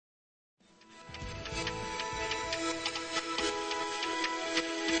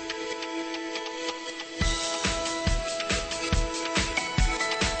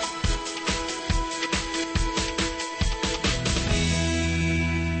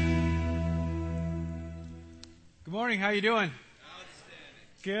Good morning. How you doing?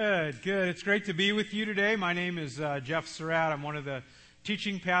 Good. It's great to be with you today. My name is Jeff Surratt. I'm one of the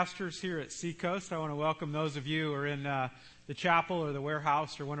teaching pastors here at Seacoast. I want to welcome those of you who are in the chapel or the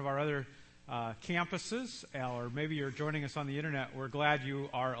warehouse or one of our other campuses, or maybe you're joining us on the internet. We're glad you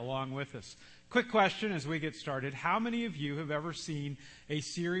are along with us. Quick question as we get started. How many of you have ever seen a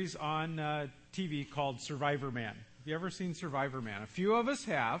series on TV called Survivor Man? Have you ever seen Survivor Man? A few of us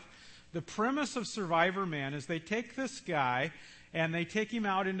have. The premise of Survivor Man is they take this guy and they take him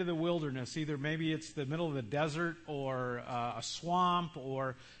out into the wilderness. Either maybe it's the middle of the desert or a swamp,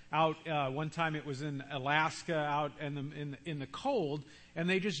 or out one time it was in Alaska out in the cold, and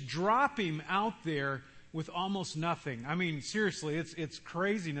they just drop him out there with almost nothing. I mean, seriously, it's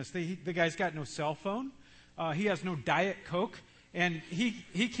craziness. The guy's got no cell phone. He has no Diet Coke. And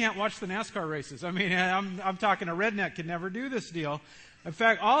he can't watch the NASCAR races. I mean, I'm talking a redneck could never do this deal. In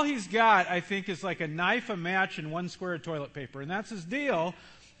fact, all he's got, I think, is like a knife, a match, and one square of toilet paper. And that's his deal.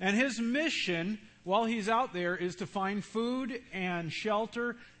 And his mission while he's out there is to find food and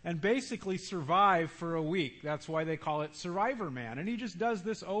shelter and basically survive for a week. That's why they call it Survivor Man. And he just does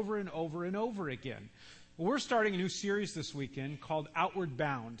this over and over and over again. Well, we're starting a new series this weekend called Outward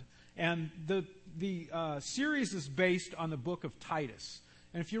Bound. And the series is based on the book of Titus.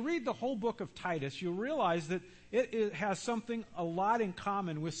 And if you read the whole book of Titus, you'll realize that it has something a lot in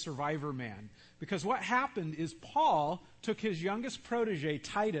common with Survivor Man. Because what happened is Paul took his youngest protege,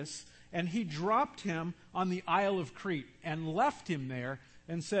 Titus, and he dropped him on the Isle of Crete and left him there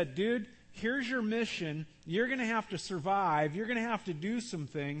and said, dude, here's your mission. You're going to have to survive. You're going to have to do some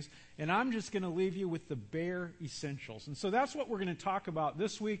things. And I'm just going to leave you with the bare essentials. And so that's what we're going to talk about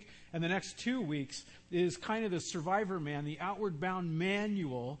this week and the next 2 weeks is kind of the Survivor Man, the outward bound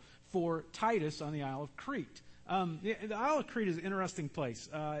manual for Titus on the Isle of Crete. The Isle of Crete is an interesting place.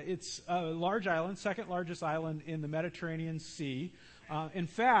 It's a large island, second largest island in the Mediterranean Sea. In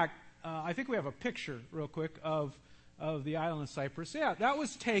fact, I think we have a picture real quick of the island of Cyprus. Yeah, that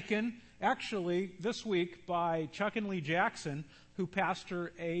was taken actually this week by Chuck and Lee Jackson, who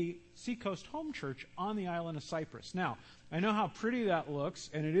pastor a Seacoast home church on the island of Cyprus. Now, I know how pretty that looks,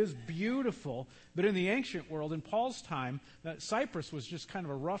 and it is beautiful, but in the ancient world, in Paul's time, Cyprus was just kind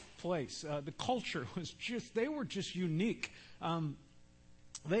of a rough place. The culture was they were just unique. Give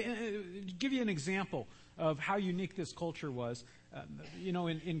you an example of how unique this culture was.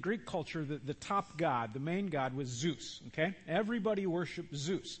 In Greek culture, the top god, the main god, was Zeus. Okay, everybody worshipped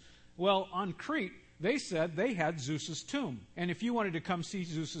Zeus. Well, on Crete, they said they had Zeus's tomb, and if you wanted to come see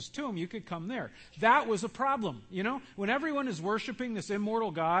Zeus's tomb, you could come there. That was a problem. When everyone is worshiping this immortal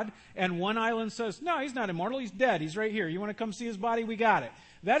god, and one island says, "No, he's not immortal. He's dead. He's right here. You want to come see his body? We got it."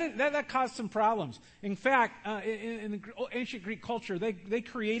 That caused some problems. In fact, in the ancient Greek culture, they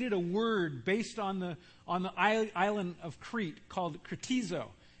created a word based on the island of Crete called kritizo,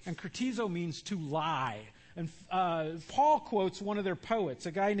 and kritizo means to lie. And Paul quotes one of their poets,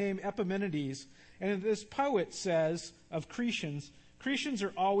 a guy named Epimenides, and this poet says of Cretians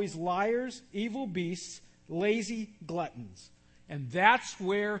are always liars, evil beasts, lazy gluttons. And that's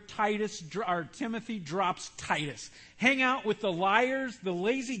where Timothy drops Titus. Hang out with the liars, the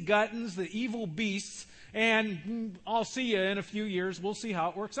lazy gluttons, the evil beasts, and I'll see you in a few years. We'll see how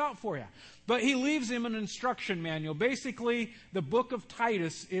it works out for you. But he leaves him an instruction manual. Basically, the book of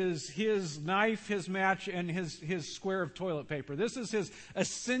Titus is his knife, his match, and his square of toilet paper. This is his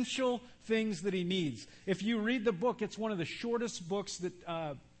essential things that he needs. If you read the book, it's one of the shortest books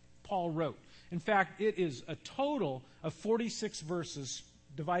that Paul wrote. In fact, it is a total of 46 verses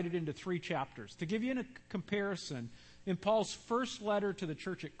divided into 3 chapters. To give you a comparison, in Paul's first letter to the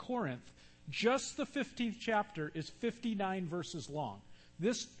church at Corinth, just the 15th chapter is 59 verses long.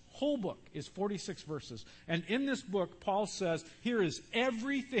 This whole book is 46 verses. And in this book, Paul says, here is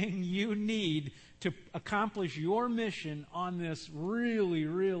everything you need to accomplish your mission on this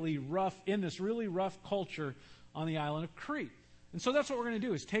really rough culture on the island of Crete. And so that's what we're going to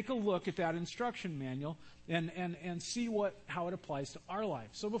do, is take a look at that instruction manual and see how it applies to our life.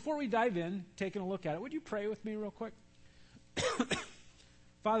 So before we dive in, taking a look at it, would you pray with me real quick?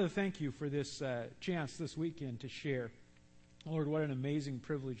 Father, thank you for this chance this weekend to share. Lord, what an amazing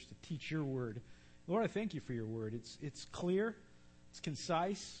privilege to teach your word. Lord, I thank you for your word. It's clear, it's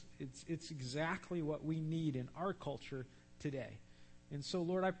concise, it's exactly what we need in our culture today. And so,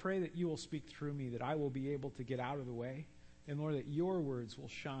 Lord, I pray that you will speak through me, that I will be able to get out of the way, and Lord, that your words will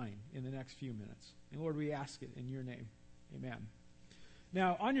shine in the next few minutes. And Lord, we ask it in your name. Amen.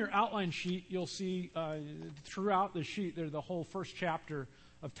 Now, on your outline sheet, you'll see throughout the sheet, the whole first chapter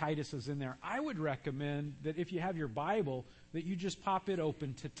of Titus is in there. I would recommend that if you have your Bible, that you just pop it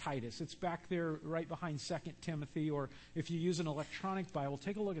open to Titus. It's back there right behind 2 Timothy, or if you use an electronic Bible,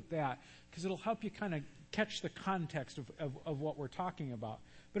 take a look at that, because it'll help you kind of catch the context of what we're talking about.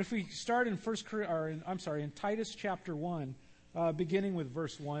 But if we start in Titus chapter 1, beginning with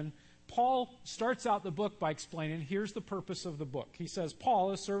verse 1, Paul starts out the book by explaining, here's the purpose of the book. He says,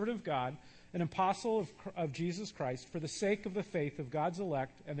 Paul, a servant of God, an apostle of Jesus Christ, for the sake of the faith of God's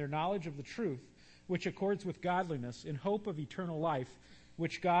elect and their knowledge of the truth, which accords with godliness, in hope of eternal life,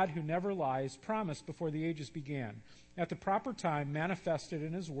 which God, who never lies, promised before the ages began, at the proper time manifested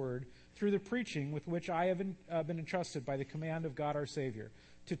in his word, through the preaching with which I have been entrusted by the command of God our Savior.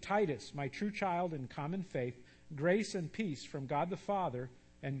 To Titus, my true child in common faith, grace and peace from God the Father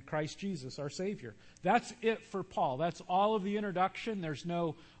and Christ Jesus our Savior. That's it for Paul. That's all of the introduction. There's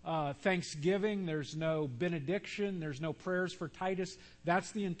no thanksgiving. There's no benediction. There's no prayers for Titus.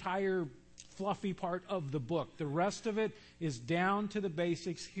 That's the entire fluffy part of the book. The rest of it is down to the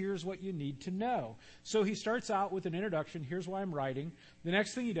basics. Here's what you need to know. So he starts out with an introduction. Here's why I'm writing. The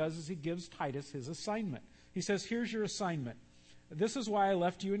next thing he does is he gives Titus his assignment. He says, here's your assignment. This is why I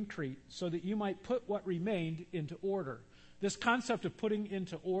left you in Crete, so that you might put what remained into order. This concept of putting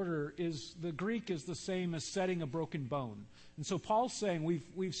into order the Greek is the same as setting a broken bone. And so Paul's saying,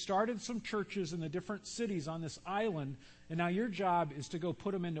 we've started some churches in the different cities on this island, and now your job is to go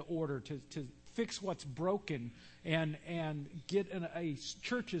put them into order, to fix what's broken, and get a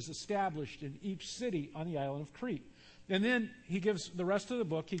churches established in each city on the island of Crete. And then he gives the rest of the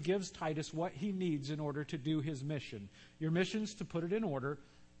book, he gives Titus what he needs in order to do his mission. Your mission's to put it in order.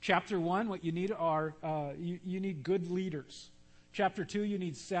 Chapter 1, what you need are, you need good leaders. Chapter 2, you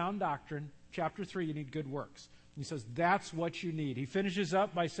need sound doctrine. Chapter 3, you need good works. He says, that's what you need. He finishes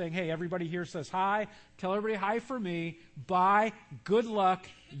up by saying, hey, everybody here says hi. Tell everybody hi for me. Bye. Good luck.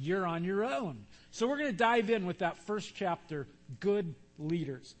 You're on your own. So we're going to dive in with that first chapter, good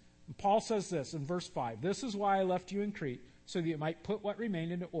leaders. And Paul says this in verse 5, this is why I left you in Crete, so that you might put what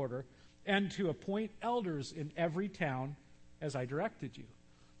remained into order, and to appoint elders in every town as I directed you.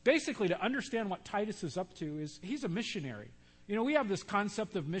 Basically, to understand what Titus is up to is he's a missionary. You know, we have this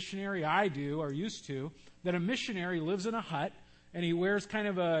concept of missionary, I do, or used to, that a missionary lives in a hut, and he wears kind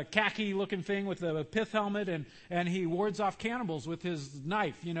of a khaki-looking thing with a pith helmet, and he wards off cannibals with his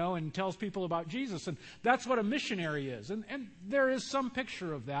knife, you know, and tells people about Jesus. And that's what a missionary is. And there is some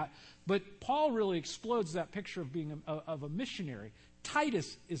picture of that, but Paul really explodes that picture of being of a missionary.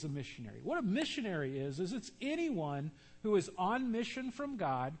 Titus is a missionary. What a missionary is it's anyone who is on mission from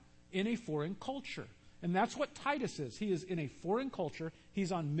God in a foreign culture. And that's what Titus is. He is in a foreign culture.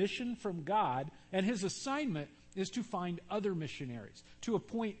 He's on mission from God. And his assignment is to find other missionaries, to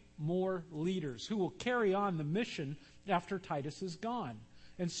appoint more leaders who will carry on the mission after Titus is gone.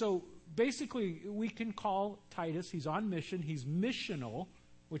 And so basically we can call Titus, he's on mission, he's missional,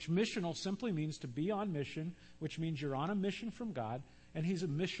 which missional simply means to be on mission, which means you're on a mission from God. And he's a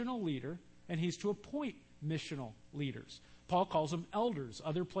missional leader, and he's to appoint missional leaders. Paul calls them elders.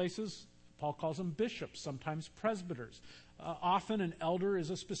 Other places, Paul calls them bishops, sometimes presbyters. Often an elder is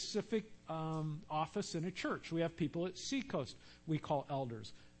a specific office in a church. We have people at Seacoast we call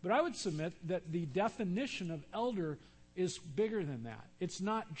elders. But I would submit that the definition of elder is bigger than that. It's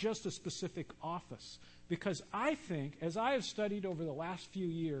not just a specific office. Because I think, as I have studied over the last few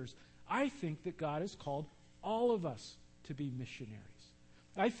years, I think that God has called all of us to be missionaries.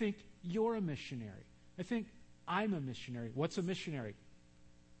 I think you're a missionary. I think I'm a missionary. What's a missionary?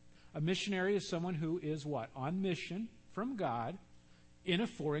 A missionary is someone who is what? On mission from God in a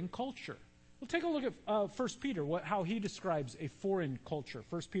foreign culture. We'll take a look at 1 Peter, how he describes a foreign culture.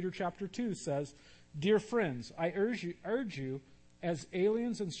 1 Peter chapter 2 says, dear friends, I urge you as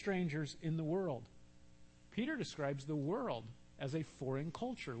aliens and strangers in the world. Peter describes the world as a foreign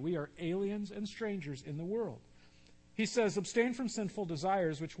culture. We are aliens and strangers in the world. He says, abstain from sinful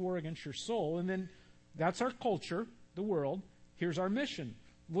desires which war against your soul. And then that's our culture, the world. Here's our mission.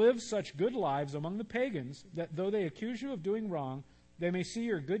 Live such good lives among the pagans that though they accuse you of doing wrong, they may see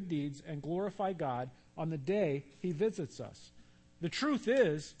your good deeds and glorify God on the day he visits us. The truth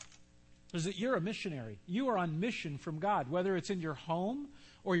is that you're a missionary. You are on mission from God, whether it's in your home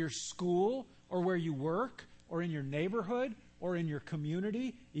or your school or where you work or in your neighborhood or in your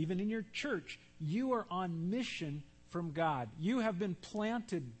community, even in your church. You are on mission from God. You have been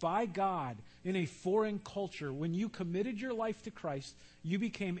planted by God in a foreign culture. When you committed your life to Christ, you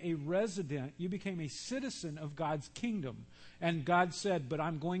became a resident, you became a citizen of God's kingdom. And God said, but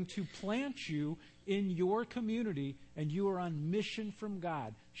I'm going to plant you in your community, and you are on mission from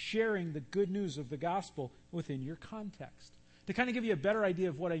God, sharing the good news of the gospel within your context. To kind of give you a better idea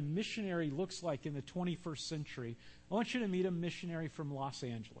of what a missionary looks like in the 21st century, I want you to meet a missionary from Los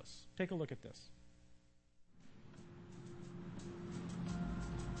Angeles. Take a look at this.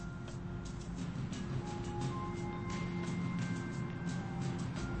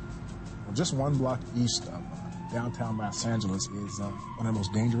 Just one block east of downtown Los Angeles is one of the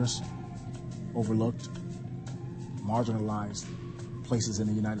most dangerous, overlooked, marginalized places in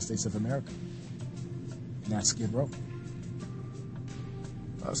the United States of America. And that's Skid Row.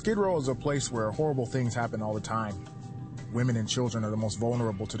 Skid Row is a place where horrible things happen all the time. Women and children are the most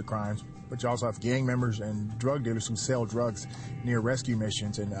vulnerable to the crimes, but you also have gang members and drug dealers who sell drugs near rescue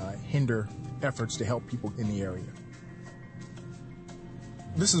missions and hinder efforts to help people in the area.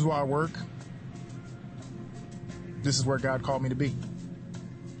 This is where I work. This is where God called me to be.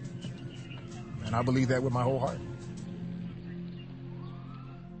 And I believe that with my whole heart.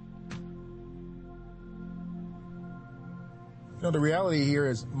 You know, the reality here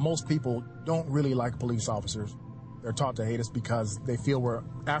is most people don't really like police officers. They're taught to hate us because they feel we're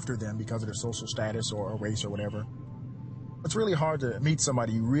after them because of their social status or race or whatever. It's really hard to meet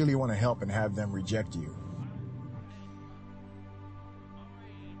somebody you really want to help and have them reject you.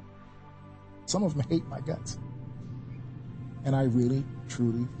 Some of them hate my guts. And I really,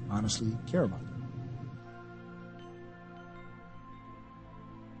 truly, honestly care about them.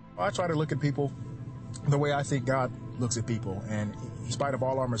 I try to look at people the way I think God looks at people. And in spite of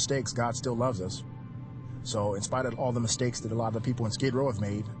all our mistakes, God still loves us. So in spite of all the mistakes that a lot of the people in Skid Row have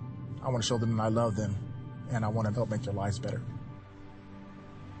made, I want to show them that I love them and I want to help make their lives better.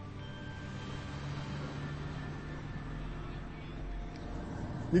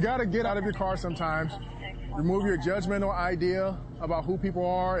 You got to get out of your car sometimes, remove your judgmental idea about who people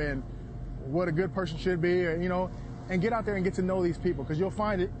are and what a good person should be, and get out there and get to know these people, because you'll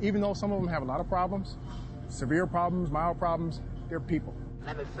find that even though some of them have a lot of problems, severe problems, mild problems, they're people.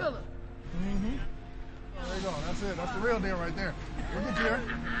 Let me feel it. Mm-hmm. Oh, there you go. That's it. That's the real deal right there. We'll get you there.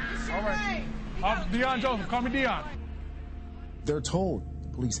 All right. Deion Joseph. Call me Deion. They're told the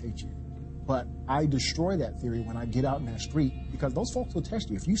police hate you. But I destroy that theory when I get out in that street, because those folks will test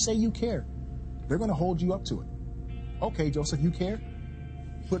you. If you say you care, they're going to hold you up to it. Okay, Joseph, you care?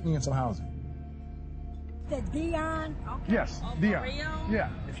 Put me in some housing. The Deion? Okay. Yes, Deion. Yeah.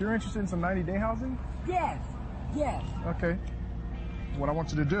 If you're interested in some 90-day housing? Yes. Okay. What I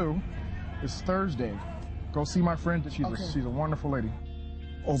want you to do is Thursday, go see my friend. She's a wonderful lady.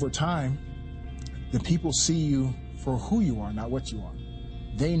 Over time, the people see you for who you are, not what you are.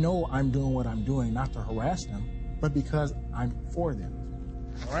 They know I'm doing what I'm doing, not to harass them, but because I'm for them.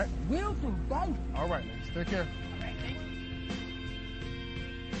 All right? Will do, baby. All right, ladies. Take care.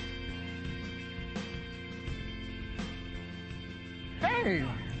 Hey,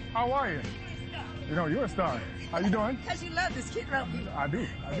 how are you? You're a star. How you doing? Because you love this Skid Row people. I do.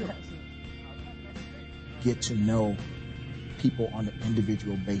 Get to know people on an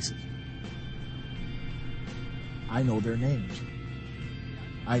individual basis. I know their names.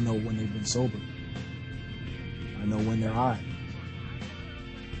 I know when they've been sober. I know when they're high.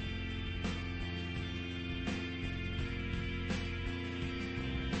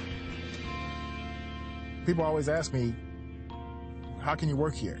 People always ask me, how can you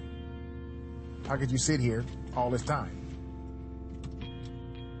work here? How could you sit here all this time?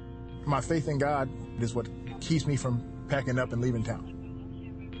 My faith in God is what keeps me from packing up and leaving town.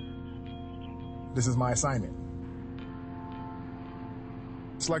 This is my assignment.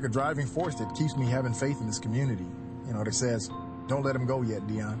 It's like a driving force that keeps me having faith in this community, that says, don't let him go yet,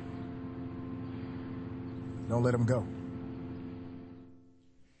 Deion. Don't let him go.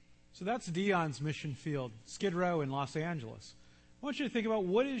 So that's Deion's mission field, Skid Row in Los Angeles. I want you to think about,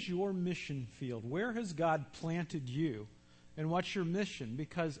 what is your mission field? Where has God planted you? And what's your mission?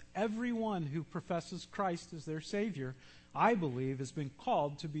 Because everyone who professes Christ as their Savior, I believe, has been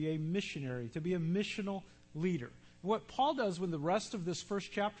called to be a missionary, to be a missional leader. What Paul does with the rest of this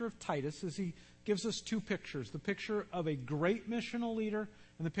first chapter of Titus is he gives us two pictures, the picture of a great missional leader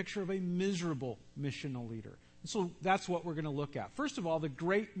and the picture of a miserable missional leader. And so that's what we're going to look at. First of all, the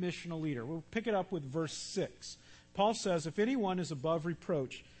great missional leader. We'll pick it up with verse 6. Paul says, if anyone is above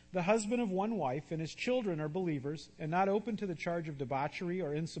reproach, the husband of one wife, and his children are believers, and not open to the charge of debauchery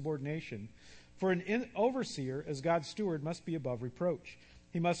or insubordination, for an overseer, as God's steward, must be above reproach.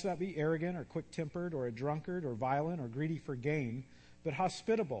 He must not be arrogant or quick-tempered or a drunkard or violent or greedy for gain, but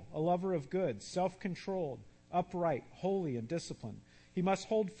hospitable, a lover of good, self-controlled, upright, holy, and disciplined. He must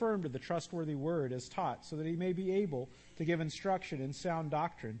hold firm to the trustworthy word as taught, so that he may be able to give instruction in sound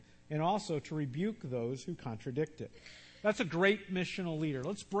doctrine, and also to rebuke those who contradict it. That's a great missional leader.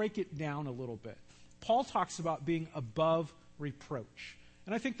 Let's break it down a little bit. Paul talks about being above reproach.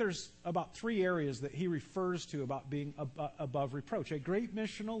 And I think there's about 3 areas that he refers to about being above reproach. A great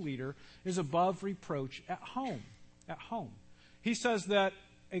missional leader is above reproach at home. At home. He says that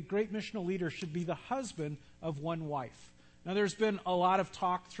a great missional leader should be the husband of one wife. Now, there's been a lot of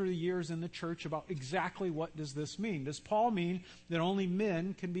talk through the years in the church about exactly what does this mean. Does Paul mean that only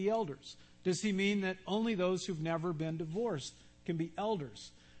men can be elders? Does he mean that only those who've never been divorced can be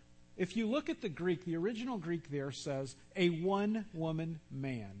elders? If you look at the Greek, the original Greek there says a one-woman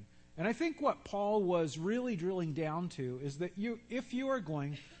man. And I think what Paul was really drilling down to is that if you are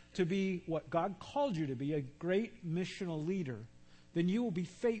going to be what God called you to be, a great missional leader, then you will be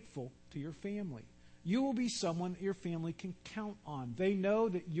faithful to your family. You will be someone that your family can count on. They know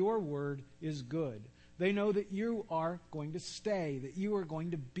that your word is good. They know that you are going to stay, that you are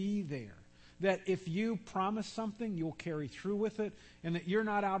going to be there. That if you promise something, you'll carry through with it, and that you're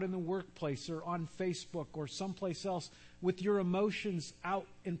not out in the workplace or on Facebook or someplace else with your emotions out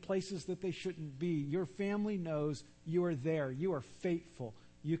in places that they shouldn't be. Your family knows you are there. You are faithful.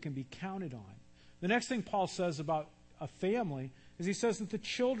 You can be counted on. The next thing Paul says about a family is he says that the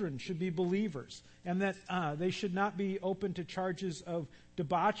children should be believers and that they should not be open to charges of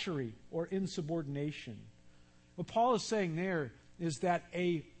debauchery or insubordination. What Paul is saying there is that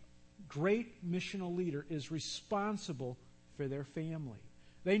a great missional leader is responsible for their family.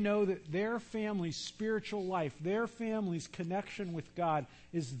 They know that their family's spiritual life, their family's connection with God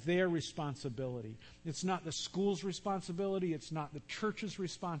is their responsibility. It's not the school's responsibility. It's not the church's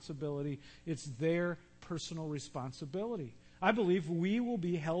responsibility. It's their personal responsibility. I believe we will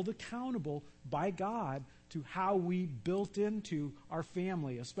be held accountable by God to how we built into our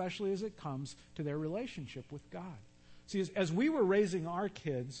family, especially as it comes to their relationship with God. See, as we were raising our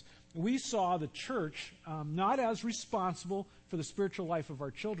kids, we saw the church not as responsible for the spiritual life of our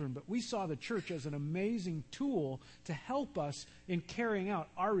children, but we saw the church as an amazing tool to help us in carrying out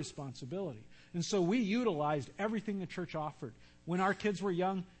our responsibility. And so we utilized everything the church offered. When our kids were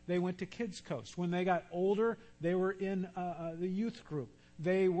young, they went to Kids Coast. When they got older, they were in the youth group.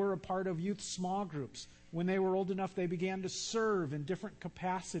 They were a part of youth small groups. When they were old enough, they began to serve in different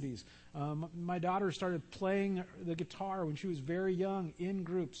capacities. My daughter started playing the guitar when she was very young in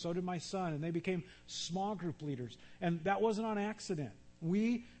groups. So did my son, and they became small group leaders. And that wasn't on accident.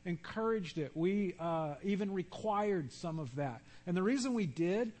 We encouraged it. We even required some of that. And the reason we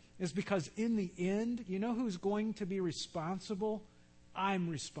did is because in the end, you know who's going to be responsible? I'm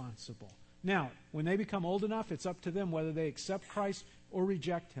responsible. Now, when they become old enough, it's up to them whether they accept Christ or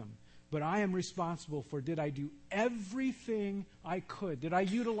reject Him. But I am responsible for, did I do everything I could? Did I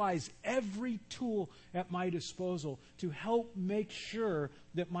utilize every tool at my disposal to help make sure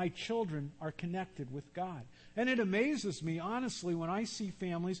that my children are connected with God? And it amazes me, honestly, when I see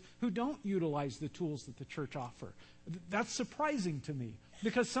families who don't utilize the tools that the church offer. That's surprising to me,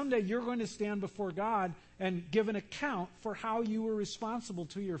 because someday you're going to stand before God and give an account for how you were responsible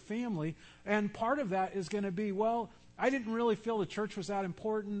to your family. And part of that is going to be, well, I didn't really feel the church was that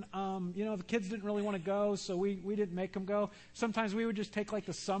important. The kids didn't really want to go, so we didn't make them go. Sometimes we would just take like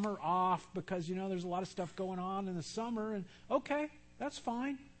the summer off because, there's a lot of stuff going on in the summer. And okay, that's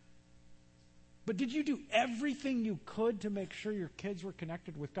fine. But did you do everything you could to make sure your kids were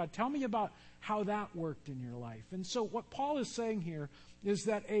connected with God? Tell me about how that worked in your life. And so what Paul is saying here is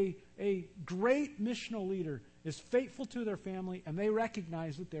that a great missional leader is faithful to their family, and they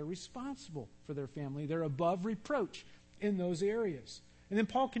recognize that they're responsible for their family. They're above reproach in those areas. And then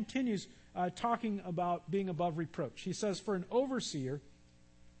Paul continues talking about being above reproach. He says, for an overseer,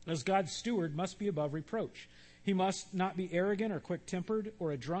 as God's steward, must be above reproach. He must not be arrogant or quick-tempered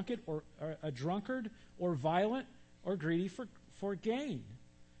or a drunkard or violent or greedy for gain.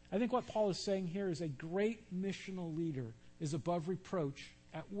 I think what Paul is saying here is a great missional leader is above reproach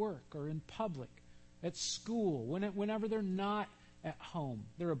at work or in public, at school, whenever they're not at home.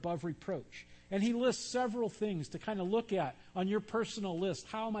 They're above reproach. And he lists several things to kind of look at on your personal list.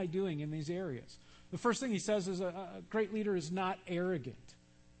 How am I doing in these areas? The first thing he says is a great leader is not arrogant.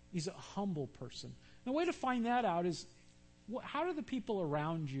 He's a humble person. And the way to find that out is, how do the people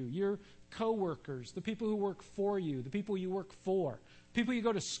around you, your coworkers, the people who work for you, the people you work for, people you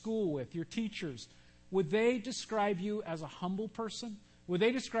go to school with, your teachers, would they describe you as a humble person? Would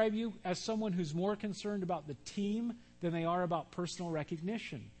they describe you as someone who's more concerned about the team than they are about personal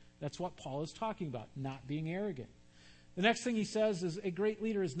recognition? That's what Paul is talking about, not being arrogant. The next thing he says is a great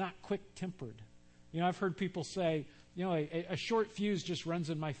leader is not quick-tempered. I've heard people say, a short fuse just runs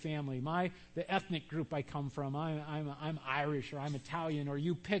in my family. The ethnic group I come from, I'm Irish or I'm Italian, or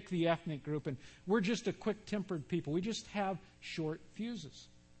you pick the ethnic group, and we're just a quick-tempered people. We just have short fuses.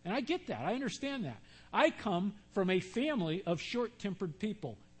 And I get that. I understand that. I come from a family of short-tempered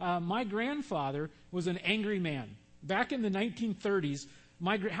people. My grandfather was an angry man. Back in the 1930s,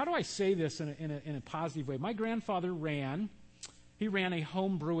 how do I say this in a positive way? My grandfather ran a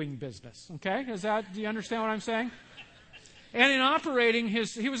home brewing business. Okay? Do you understand what I'm saying? And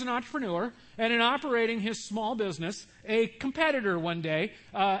he was an entrepreneur, and in operating his small business, a competitor one day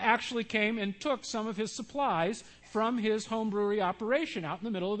actually came and took some of his supplies from his home brewery operation out in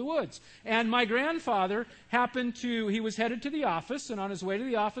the middle of the woods. And my grandfather he was headed to the office, and on his way to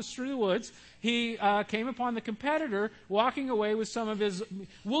the office through the woods, he came upon the competitor walking away with some of his,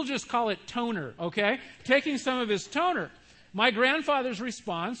 we'll just call it toner, okay? Taking some of his toner. My grandfather's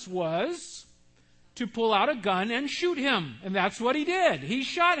response was to pull out a gun and shoot him. And that's what he did. He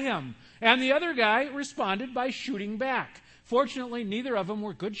shot him. And the other guy responded by shooting back. Fortunately, neither of them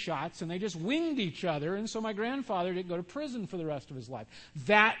were good shots, and they just winged each other, and so my grandfather didn't go to prison for the rest of his life.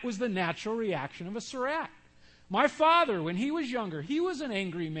 That was the natural reaction of a Surratt. My father, when he was younger, he was an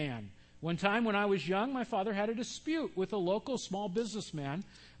angry man. One time when I was young, my father had a dispute with a local small businessman.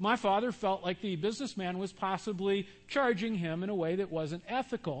 My father felt like the businessman was possibly charging him in a way that wasn't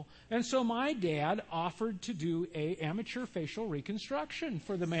ethical. And so my dad offered to do an amateur facial reconstruction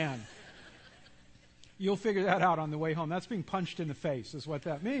for the man. You'll figure that out on the way home. That's being punched in the face is what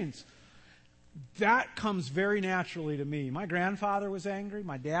that means. That comes very naturally to me. My grandfather was angry.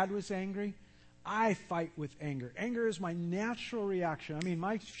 My dad was angry. I fight with anger. Anger is my natural reaction. I mean,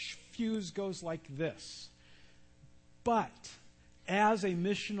 my fuse goes like this. But as a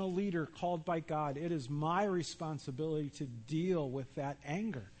missional leader called by God, it is my responsibility to deal with that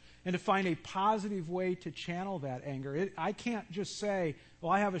anger and to find a positive way to channel that anger. I can't just say,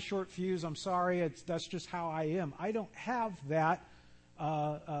 well, I have a short fuse, I'm sorry, that's just how I am. I don't have that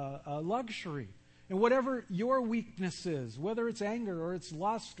luxury. And whatever your weakness is, whether it's anger or it's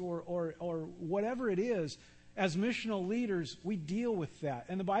lust or whatever it is, as missional leaders, we deal with that.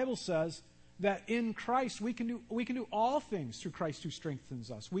 And the Bible says that in Christ we can do all things through Christ who strengthens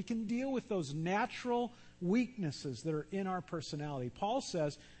us. We can deal with those natural weaknesses that are in our personality. Paul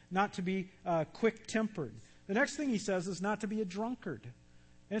says not to be quick-tempered. The next thing he says is not to be a drunkard.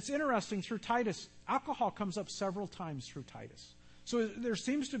 And it's interesting, through Titus, alcohol comes up several times through Titus. So there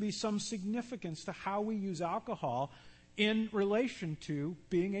seems to be some significance to how we use alcohol in relation to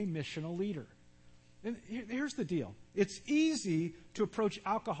being a missional leader. And here's the deal. It's easy to approach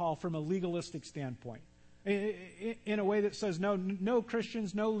alcohol from a legalistic standpoint, in a way that says no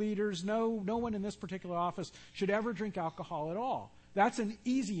Christians, no leaders, no one in this particular office should ever drink alcohol at all. That's an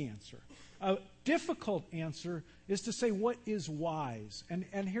easy answer. A difficult answer is to say what is wise.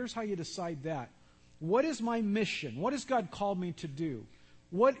 And here's how you decide that. What is my mission? What has God called me to do?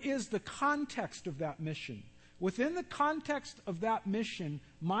 What is the context of that mission? Within the context of that mission,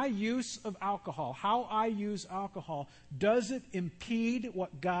 my use of alcohol, how I use alcohol, does it impede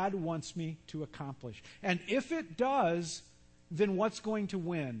what God wants me to accomplish? And if it does, then what's going to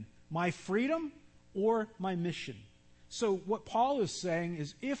win? My freedom or my mission? So what Paul is saying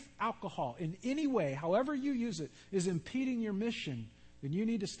is if alcohol in any way, however you use it, is impeding your mission, then you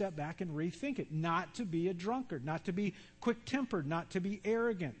need to step back and rethink it. Not to be a drunkard, not to be quick-tempered, not to be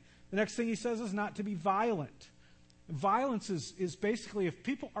arrogant. The next thing he says is not to be violent. Violence is basically if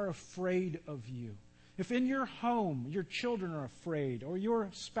people are afraid of you. If in your home your children are afraid, or your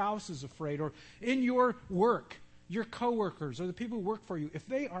spouse is afraid, or in your work, your coworkers or the people who work for you, if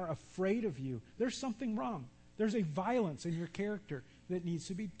they are afraid of you, there's something wrong. There's a violence in your character that needs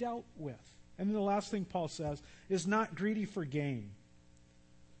to be dealt with. And then the last thing Paul says is not greedy for gain.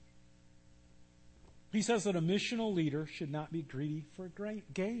 He says that a missional leader should not be greedy for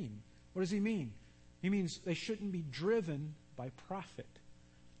gain. What does he mean? He means they shouldn't be driven by profit.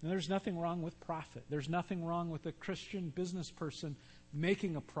 Now, there's nothing wrong with profit. There's nothing wrong with a Christian business person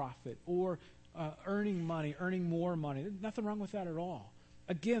making a profit or earning money, earning more money. There's nothing wrong with that at all.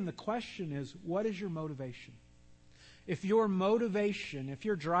 Again, the question is, what is your motivation? If your motivation, if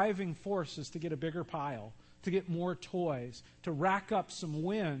your driving force is to get a bigger pile, to get more toys, to rack up some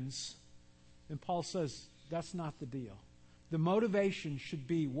wins, then Paul says that's not the deal. The motivation should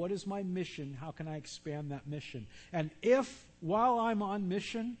be, what is my mission? How can I expand that mission? And if, while I'm on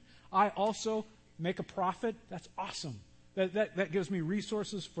mission, I also make a profit, that's awesome. That gives me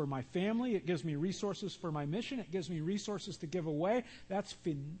resources for my family. It gives me resources for my mission. It gives me resources to give away. That's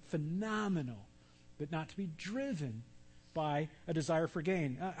phenomenal. But not to be driven by a desire for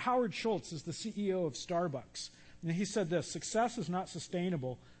gain. Howard Schultz is the CEO of Starbucks. And he said this: success is not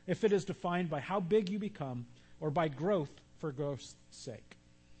sustainable if it is defined by how big you become or by growth for growth's sake.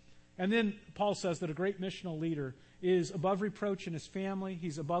 And then Paul says that a great missional leader is above reproach in his family,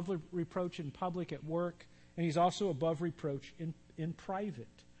 he's above reproach in public at work, and he's also above reproach in private.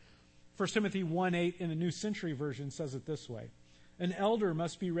 1 Timothy 1:8 in the New Century Version says it this way: an elder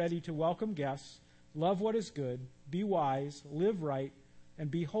must be ready to welcome guests, love what is good, be wise, live right, and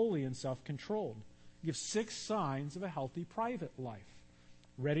be holy and self-controlled. Give 6 signs of a healthy private life.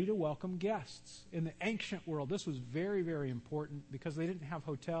 Ready to welcome guests. In the ancient world, this was very, very important because they didn't have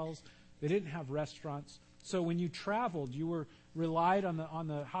hotels, they didn't have restaurants. So when you traveled, you relied on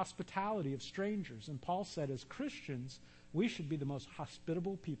the hospitality of strangers. And Paul said, as Christians, we should be the most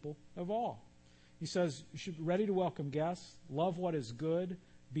hospitable people of all. He says, you should be ready to welcome guests, love what is good,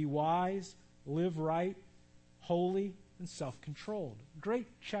 be wise, live right, holy, and self-controlled. Great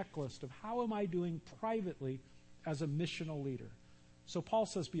checklist of how am I doing privately as a missional leader. So Paul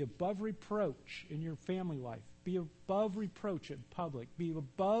says, be above reproach in your family life. Be above reproach in public. Be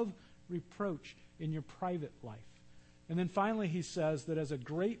above reproach in your private life. And then finally he says that as a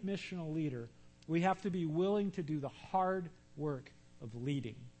great missional leader, we have to be willing to do the hard work of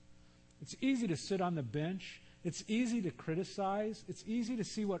leading. It's easy to sit on the bench. It's easy to criticize. It's easy to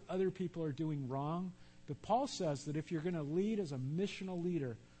see what other people are doing wrong. But Paul says that if you're going to lead as a missional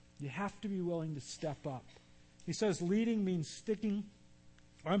leader, you have to be willing to step up. He says leading means sticking.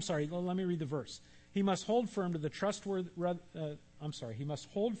 Let me read the verse. He must hold firm to the trustworthy. He must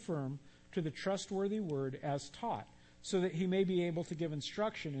hold firm to the trustworthy word as taught, so that he may be able to give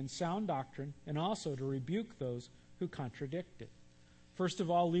instruction in sound doctrine and also to rebuke those who contradict it. First of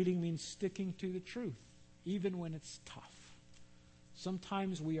all, leading means sticking to the truth, even when it's tough.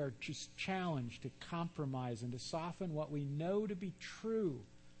 Sometimes we are just challenged to compromise and to soften what we know to be true.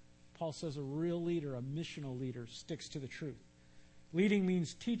 Paul says a real leader, a missional leader, sticks to the truth. Leading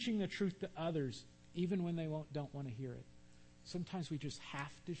means teaching the truth to others, even when they don't want to hear it. Sometimes we just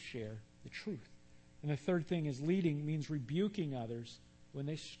have to share the truth. And the third thing is leading means rebuking others when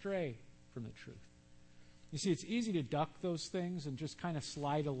they stray from the truth. You see, it's easy to duck those things and just kind of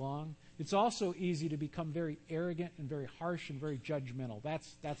slide along. It's also easy to become very arrogant and very harsh and very judgmental.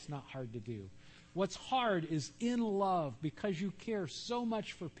 That's not hard to do. What's hard is in love, because you care so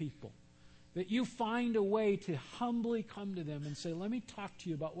much for people, that you find a way to humbly come to them and say, let me talk to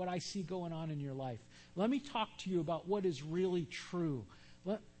you about what I see going on in your life. Let me talk to you about what is really true.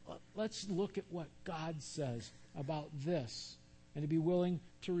 Let's look at what God says about this, and to be willing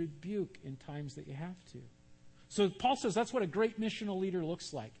to rebuke in times that you have to. So Paul says that's what a great missional leader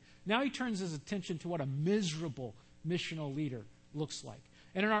looks like. Now he turns his attention to what a miserable missional leader looks like.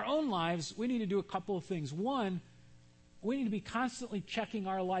 And in our own lives, we need to do a couple of things. One, we need to be constantly checking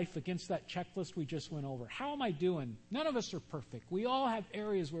our life against that checklist we just went over. How am I doing? None of us are perfect. We all have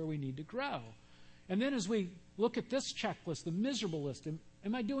areas where we need to grow. And then as we look at this checklist, the miserable list,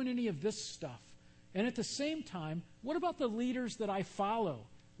 am I doing any of this stuff? And at the same time, what about the leaders that I follow?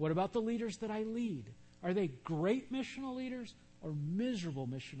 What about the leaders that I lead? Are they great missional leaders or miserable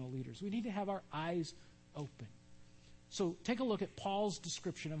missional leaders? We need to have our eyes open. So take a look at Paul's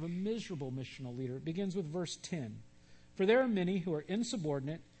description of a miserable missional leader. It begins with verse 10. For there are many who are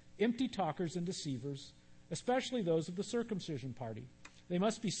insubordinate, empty talkers and deceivers, especially those of the circumcision party. They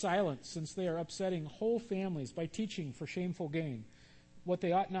must be silent, since they are upsetting whole families by teaching for shameful gain what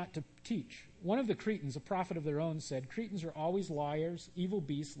they ought not to teach. One of the Cretans, a prophet of their own, said, Cretans are always liars, evil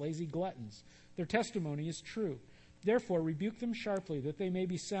beasts, lazy gluttons. Their testimony is true. Therefore rebuke them sharply, that they may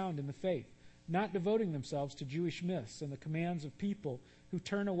be sound in the faith, not devoting themselves to Jewish myths and the commands of people who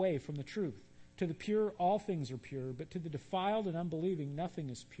turn away from the truth. To the pure all things are pure, but to the defiled and unbelieving nothing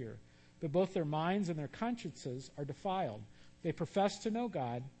is pure. But both their minds and their consciences are defiled. They profess to know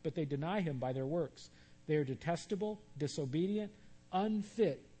God, but they deny him by their works. They are detestable, disobedient,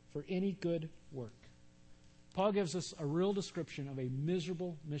 unfit for any good work. Paul gives us a real description of a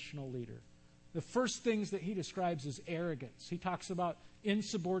miserable missional leader. The first things that he describes is arrogance. He talks about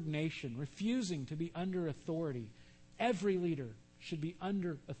insubordination, refusing to be under authority. Every leader should be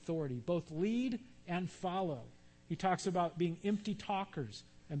under authority, both lead and follow. He talks about being empty talkers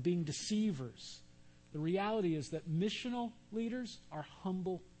and being deceivers. The reality is that missional leaders are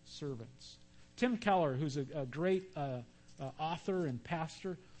humble servants. Tim Keller, who's a great author and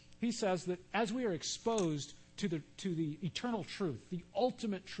pastor, he says that as we are exposed to the eternal truth, the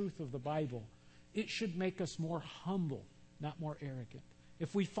ultimate truth of the Bible, it should make us more humble, not more arrogant.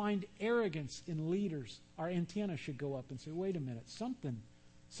 If we find arrogance in leaders, our antenna should go up and say, wait a minute,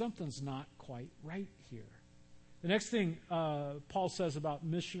 something's not quite right here. The next thing Paul says about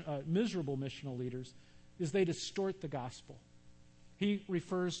miserable missional leaders is they distort the gospel. He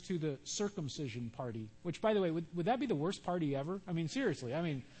refers to the circumcision party, which, by the way, would that be the worst party ever? I mean, seriously. I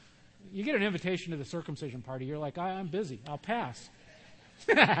mean, You get an invitation to the circumcision party. You're like, I'm busy. I'll pass.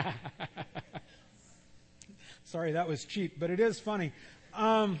 Sorry, that was cheap, but it is funny.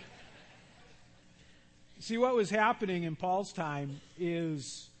 See, what was happening in Paul's time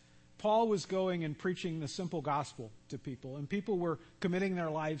is Paul was going and preaching the simple gospel to people, and people were committing their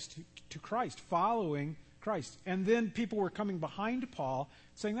lives to Christ, following Christ. And then people were coming behind Paul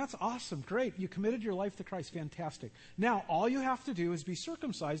saying, that's awesome, great, you committed your life to Christ, fantastic. Now, all you have to do is be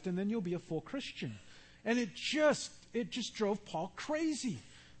circumcised, and then you'll be a full Christian. And it just drove Paul crazy,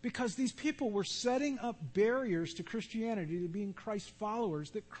 because these people were setting up barriers to Christianity, to being Christ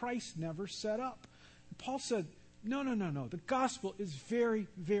followers, that Christ never set up. And Paul said, no. The gospel is very,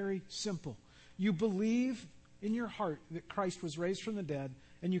 very simple. You believe in your heart that Christ was raised from the dead,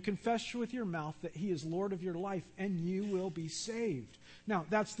 and you confess with your mouth that he is Lord of your life, and you will be saved. Now,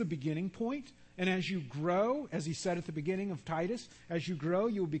 that's the beginning point. And as you grow, as he said at the beginning of Titus, as you grow,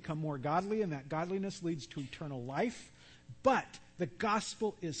 you will become more godly, and that godliness leads to eternal life. But the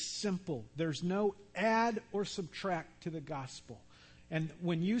gospel is simple. There's no add or subtract to the gospel. And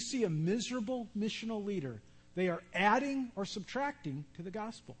when you see a miserable missional leader, they are adding or subtracting to the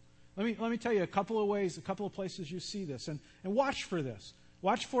gospel. Let me tell you a couple of ways, a couple of places you see this. And watch for this.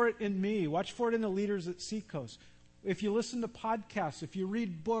 Watch for it in me. Watch for it in the leaders at Seacoast. If you listen to podcasts, if you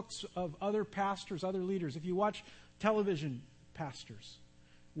read books of other pastors, other leaders, if you watch television pastors,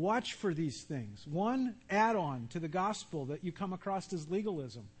 watch for these things. One add-on to the gospel that you come across is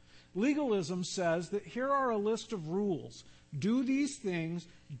legalism. Legalism says that here are a list of rules. Do these things,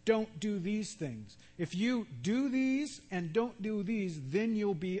 don't do these things. If you do these and don't do these, then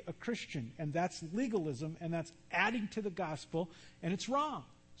you'll be a Christian. And that's legalism, and that's adding to the gospel, and it's wrong.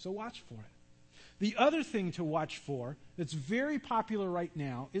 So watch for it. The other thing to watch for that's very popular right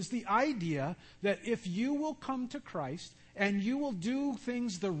now is the idea that if you will come to Christ and you will do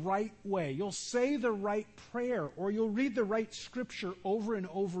things the right way, you'll say the right prayer, or you'll read the right scripture over and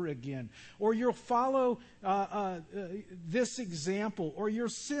over again, or you'll follow this example, or you'll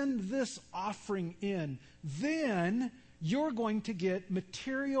send this offering in, then you're going to get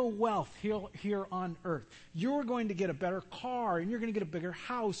material wealth here on earth. You're going to get a better car, and you're going to get a bigger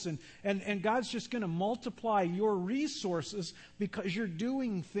house, and God's just going to multiply your resources because you're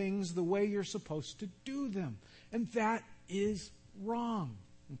doing things the way you're supposed to do them. And that is wrong,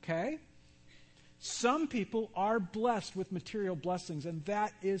 okay? Some people are blessed with material blessings, and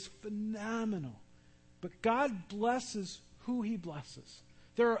that is phenomenal. But God blesses who he blesses.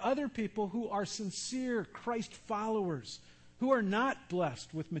 There are other people who are sincere Christ followers who are not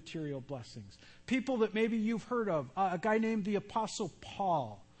blessed with material blessings. People that maybe you've heard of. A guy named the Apostle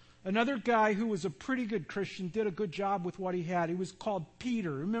Paul. Another guy who was a pretty good Christian, did a good job with what he had. He was called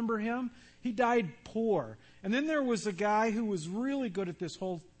Peter. Remember him? He died poor. And then there was a guy who was really good at this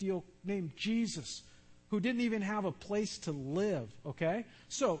whole deal named Jesus, who didn't even have a place to live, okay?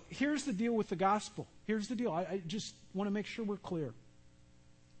 So here's the deal with the gospel. Here's the deal. I just want to make sure we're clear.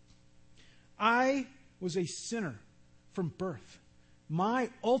 I was a sinner from birth. My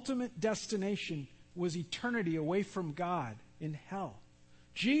ultimate destination was eternity away from God in hell.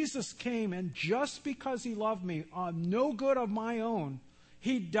 Jesus came, and just because he loved me, on no good of my own,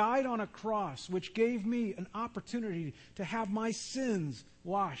 he died on a cross, which gave me an opportunity to have my sins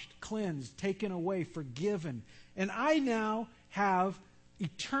washed, cleansed, taken away, forgiven. And I now have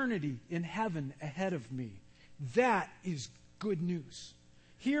eternity in heaven ahead of me. That is good news.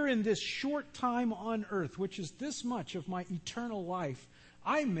 Here in this short time on earth, which is this much of my eternal life,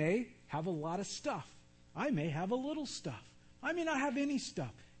 I may have a lot of stuff. I may have a little stuff. I may not have any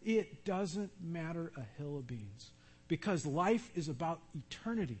stuff. It doesn't matter a hill of beans, because life is about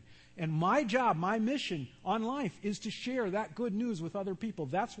eternity. And my job, my mission on life is to share that good news with other people.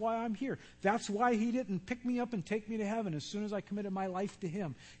 That's why I'm here. That's why he didn't pick me up and take me to heaven as soon as I committed my life to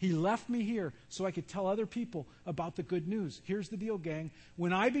him. He left me here so I could tell other people about the good news. Here's the deal, gang.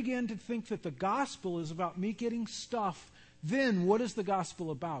 When I begin to think that the gospel is about me getting stuff, then what is the gospel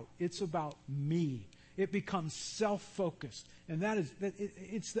about? It's about me. It becomes self-focused. And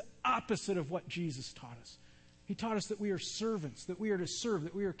it's the opposite of what Jesus taught us. He taught us that we are servants, that we are to serve,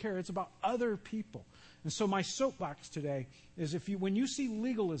 that we are to care. It's about other people. And so my soapbox today is when you see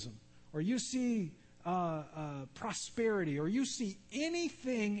legalism, or you see prosperity, or you see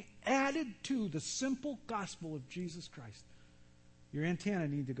anything added to the simple gospel of Jesus Christ, your antenna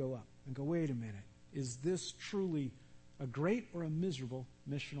need to go up and go, wait a minute, is this truly a great or a miserable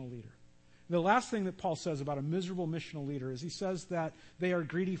missional leader? The last thing that Paul says about a miserable missional leader is he says that they are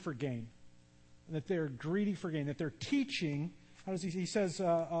greedy for gain. That they're greedy for gain. That they're teaching, he says,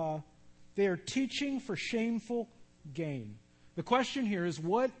 they are teaching for shameful gain. The question here is,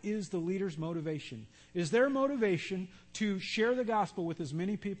 what is the leader's motivation? Is their motivation to share the gospel with as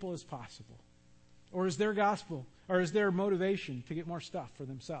many people as possible? Or is their motivation to get more stuff for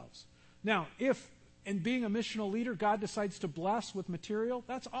themselves? Now, if in being a missional leader, God decides to bless with material,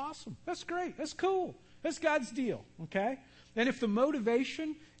 that's awesome. That's great. That's cool. That's God's deal, okay? And if the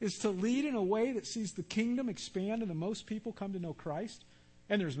motivation is to lead in a way that sees the kingdom expand and the most people come to know Christ,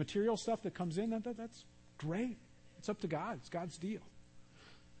 and there's material stuff that comes in, that's great. It's up to God. It's God's deal.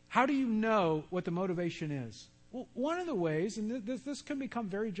 How do you know what the motivation is? Well, one of the ways, and this can become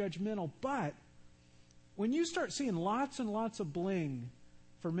very judgmental, but when you start seeing lots and lots of bling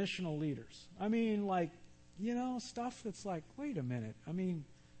for missional leaders, I mean, like, stuff that's like, wait a minute. I mean,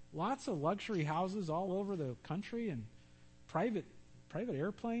 lots of luxury houses all over the country and private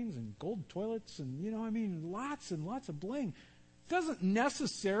airplanes and gold toilets and, lots and lots of bling. Doesn't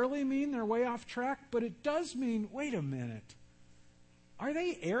necessarily mean they're way off track, but it does mean, wait a minute. Are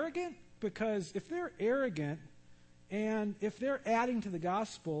they arrogant? Because if they're arrogant and if they're adding to the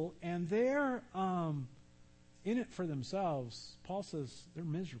gospel and they're in it for themselves, Paul says they're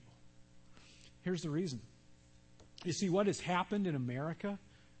miserable. Here's the reason. You see, what has happened in America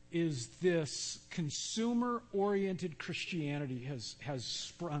is this consumer-oriented Christianity has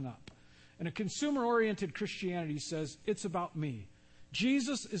sprung up. And a consumer-oriented Christianity says, it's about me.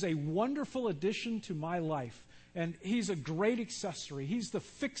 Jesus is a wonderful addition to my life. And he's a great accessory. He's the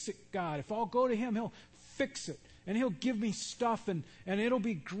fix-it God. If I'll go to him, he'll fix it. And he'll give me stuff, and it'll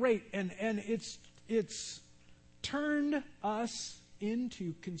be great. And it's turned us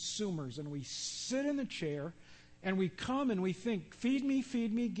into consumers. And we sit in the chair, and we come and we think, feed me,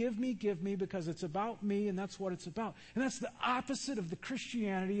 give me, because it's about me, and that's what it's about. And that's the opposite of the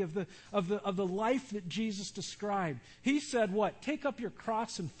Christianity of the life that Jesus described. He said what? Take up your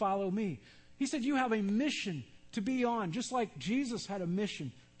cross and follow me. He said you have a mission to be on, just like Jesus had a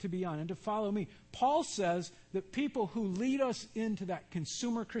mission to be on and to follow me. Paul says that people who lead us into that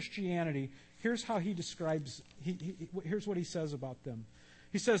consumer Christianity, here's how he describes, here's what he says about them.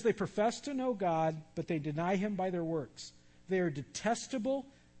 He says they profess to know God, but they deny him by their works. They are detestable,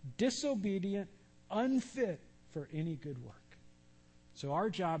 disobedient, unfit for any good work. So our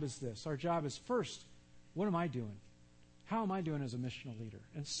job is this. Our job is, first, what am I doing? How am I doing as a missional leader?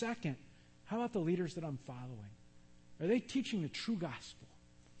 And second, how about the leaders that I'm following? Are they teaching the true gospel?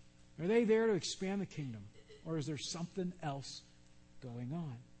 Are they there to expand the kingdom? Or is there something else going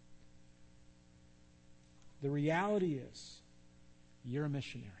on? The reality is, you're a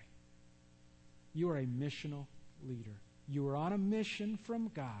missionary. You are a missional leader. You are on a mission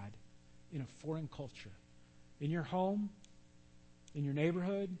from God in a foreign culture. In your home, in your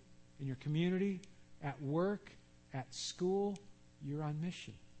neighborhood, in your community, at work, at school, you're on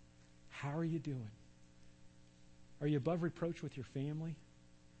mission. How are you doing? Are you above reproach with your family?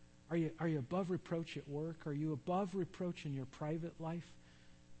 Are you above reproach at work? Are you above reproach in your private life?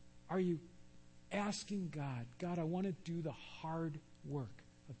 Are you asking God, I want to do the hard work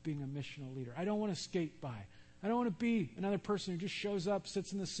of being a missional leader. I don't want to skate by. I don't want to be another person who just shows up,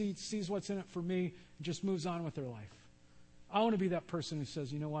 sits in the seats, sees what's in it for me, and just moves on with their life. I want to be that person who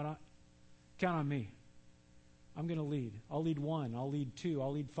says, you know what, count on me. I'm going to lead. I'll lead 1, I'll lead 2,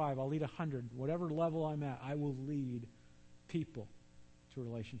 I'll lead 5, I'll lead 100. Whatever level I'm at, I will lead people to a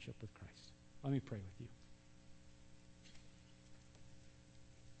relationship with Christ. Let me pray with you.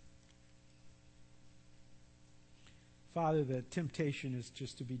 Father, the temptation is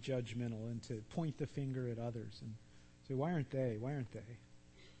just to be judgmental and to point the finger at others and say, why aren't they? Why aren't they?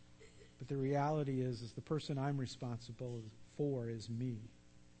 But the reality is the person I'm responsible for is me.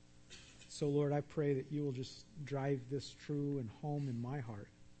 So, Lord, I pray that you will just drive this true and home in my heart,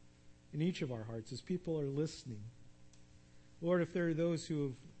 in each of our hearts, as people are listening. Lord, if there are those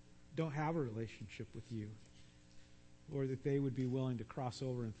who don't have a relationship with you, Lord, that they would be willing to cross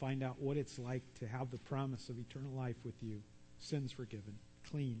over and find out what it's like to have the promise of eternal life with you, sins forgiven,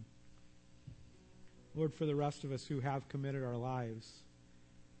 clean. Lord, for the rest of us who have committed our lives,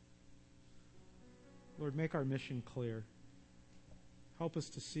 Lord, make our mission clear. Help us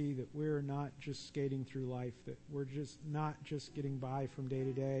to see that we're not just skating through life, that we're just not just getting by from day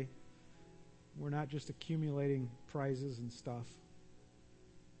to day. We're not just accumulating prizes and stuff,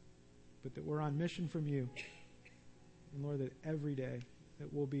 but that we're on mission from you. And Lord, that every day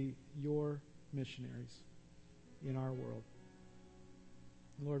that we'll be your missionaries in our world.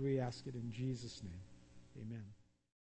 And Lord, we ask it in Jesus' name. Amen.